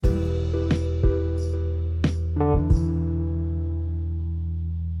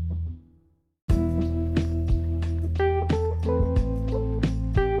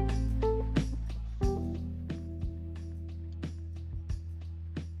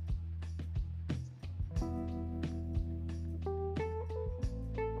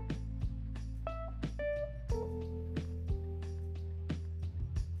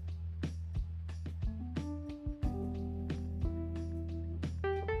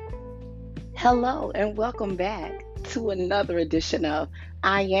Hello, and welcome back to another edition of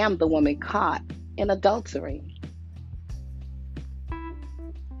I Am the Woman Caught in Adultery.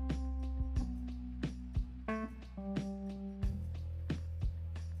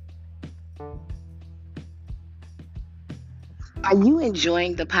 Are you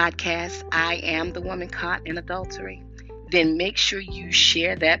enjoying the podcast, I Am the Woman Caught in Adultery? Then make sure you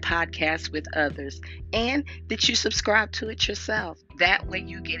share that podcast with others and that you subscribe to it yourself. That way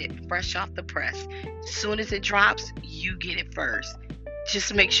you get it fresh off the press. As soon as it drops, you get it first.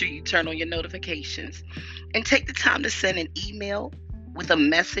 Just make sure you turn on your notifications and take the time to send an email with a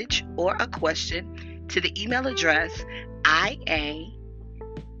message or a question to the email address iatwcia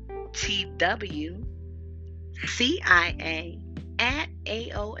at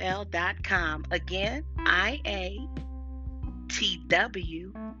AOL.com. Again, iatwcia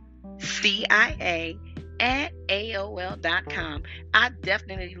at AOL.com. I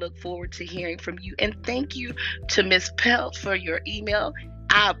definitely look forward to hearing from you. And thank you to Miss Pelt for your email.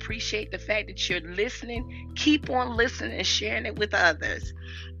 I appreciate the fact that you're listening. Keep on listening and sharing it with others.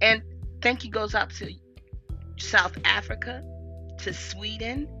 And thank you goes out to South Africa, to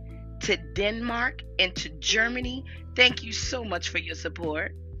Sweden, to Denmark, and to Germany. Thank you so much for your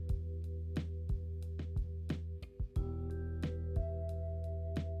support.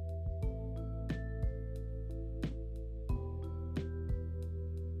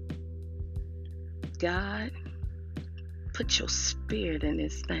 God, put your spirit in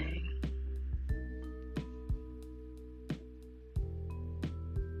this thing.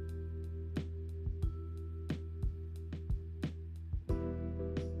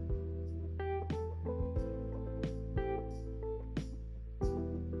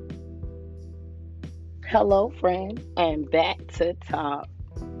 Hello, friend, and back to talk.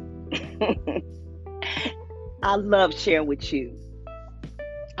 I love sharing with you.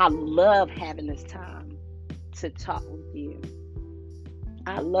 I love having this time to talk with you.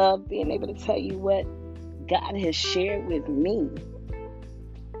 I love being able to tell you what God has shared with me.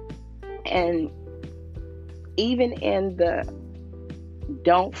 And even in the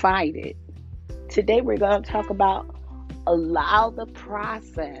don't fight it, today we're going to talk about allow the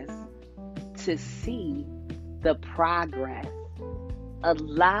process to see the progress.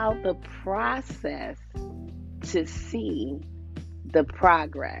 Allow the process to see the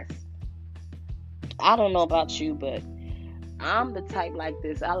progress. I don't know about you, but I'm the type like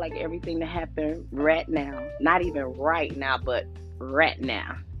this. I like everything to happen right now. Not even right now, but right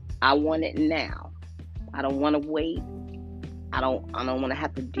now. I want it now. I don't want to wait. I don't want to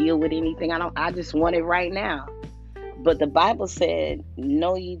have to deal with anything. I just want it right now. But the Bible said,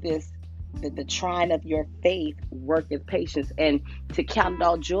 know ye this, that the trying of your faith worketh patience, and to count it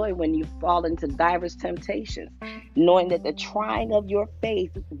all joy when you fall into diverse temptations, knowing that the trying of your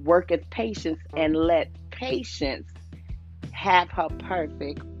faith worketh patience, and let patience have her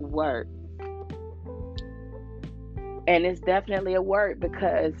perfect work. And it's definitely a word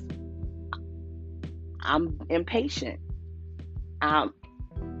because I'm impatient. I'm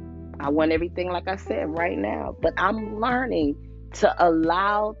I want everything, like I said, right now. But I'm learning to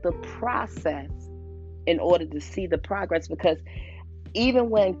allow the process in order to see the progress. Because even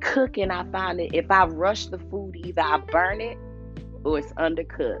when cooking, I find that if I rush the food, either I burn it or it's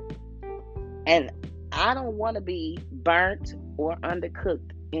undercooked. And I don't want to be burnt or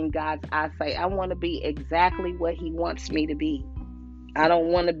undercooked in God's eyesight. I want to be exactly what He wants me to be. I don't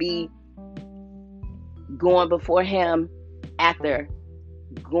want to be going before Him after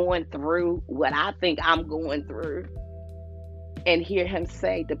going through what I think I'm going through and hear Him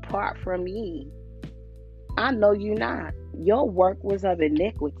say, depart from me. I know you not. Your work was of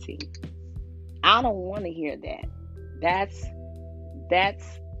iniquity. I don't want to hear that. That's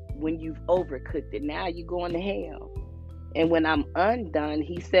when you've overcooked it. Now you're going to hell. And when I'm undone,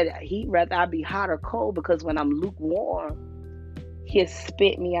 He said He'd rather I be hot or cold, because when I'm lukewarm, He'll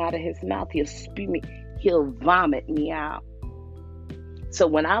spit me out of His mouth. He'll spew me. He'll vomit me out. So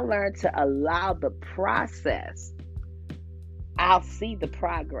when I learn to allow the process, I'll see the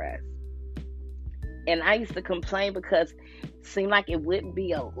progress. And I used to complain because it seemed like it wouldn't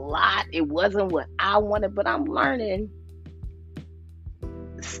be a lot. It wasn't what I wanted, but I'm learning.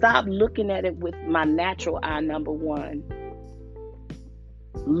 Stop looking at it with my natural eye, number one.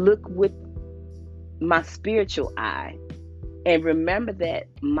 Look with my spiritual eye. And remember that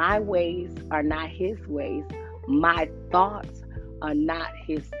my ways are not His ways. My thoughts are not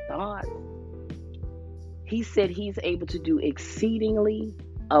His thoughts. He said He's able to do exceedingly,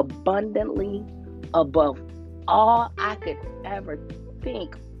 abundantly, above all I could ever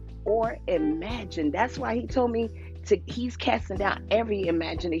think or imagine. That's why He told me, He's casting down every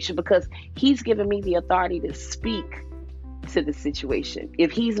imagination because he's given me the authority to speak to the situation.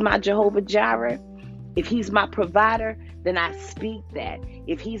 If he's my Jehovah Jireh, if he's my provider, then I speak that.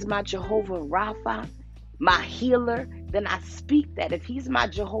 If he's my Jehovah Rapha, my healer, then I speak that. If he's my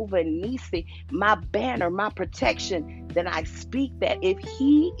Jehovah Nisi, my banner, my protection, then I speak that. If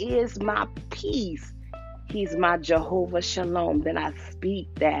he is my peace, he's my Jehovah Shalom, then I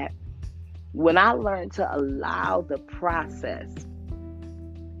speak that. When I learn to allow the process,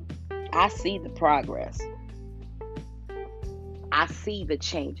 I see the progress. I see the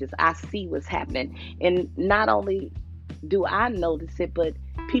changes. I see what's happening. And not only do I notice it, but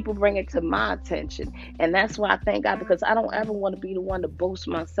people bring it to my attention. And that's why I thank God, because I don't ever want to be the one to boast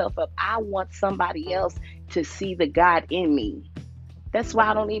myself up. I want somebody else to see the God in me. That's why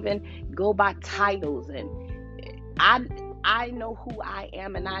I don't even go by titles. And I know who I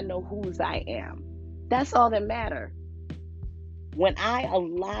am, and I know whose I am. That's all that matters. When I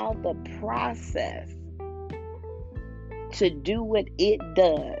allow the process to do what it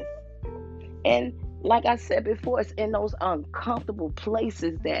does, and like I said before, it's in those uncomfortable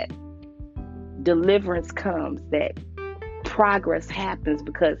places that deliverance comes, that progress happens,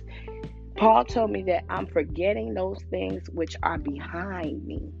 because Paul told me that I'm forgetting those things which are behind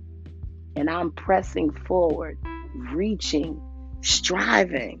me, and I'm pressing forward, reaching,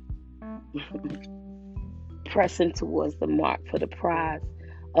 striving, pressing towards the mark for the prize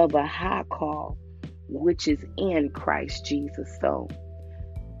of a high call, which is in Christ Jesus. So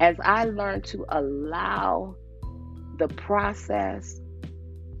as I learn to allow the process,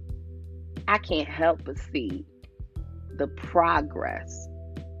 I can't help but see the progress.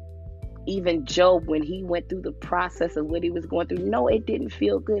 Even Job, when he went through the process of what he was going through, no, it didn't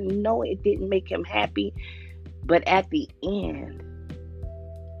feel good. No, it didn't make him happy. But at the end,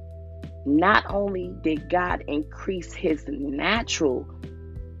 not only did God increase his natural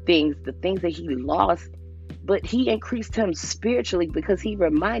things, the things that he lost, but he increased him spiritually, because he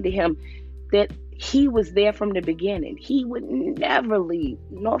reminded him that he was there from the beginning. He would never leave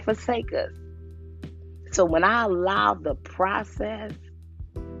nor forsake us. So when I allow the process,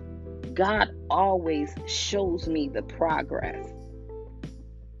 God always shows me the progress.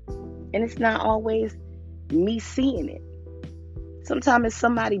 And it's not always me seeing it. Sometimes it's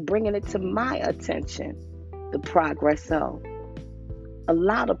somebody bringing it to my attention, the progress. So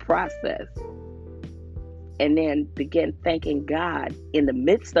allow the process, and then begin thanking God in the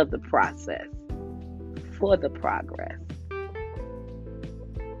midst of the process for the progress.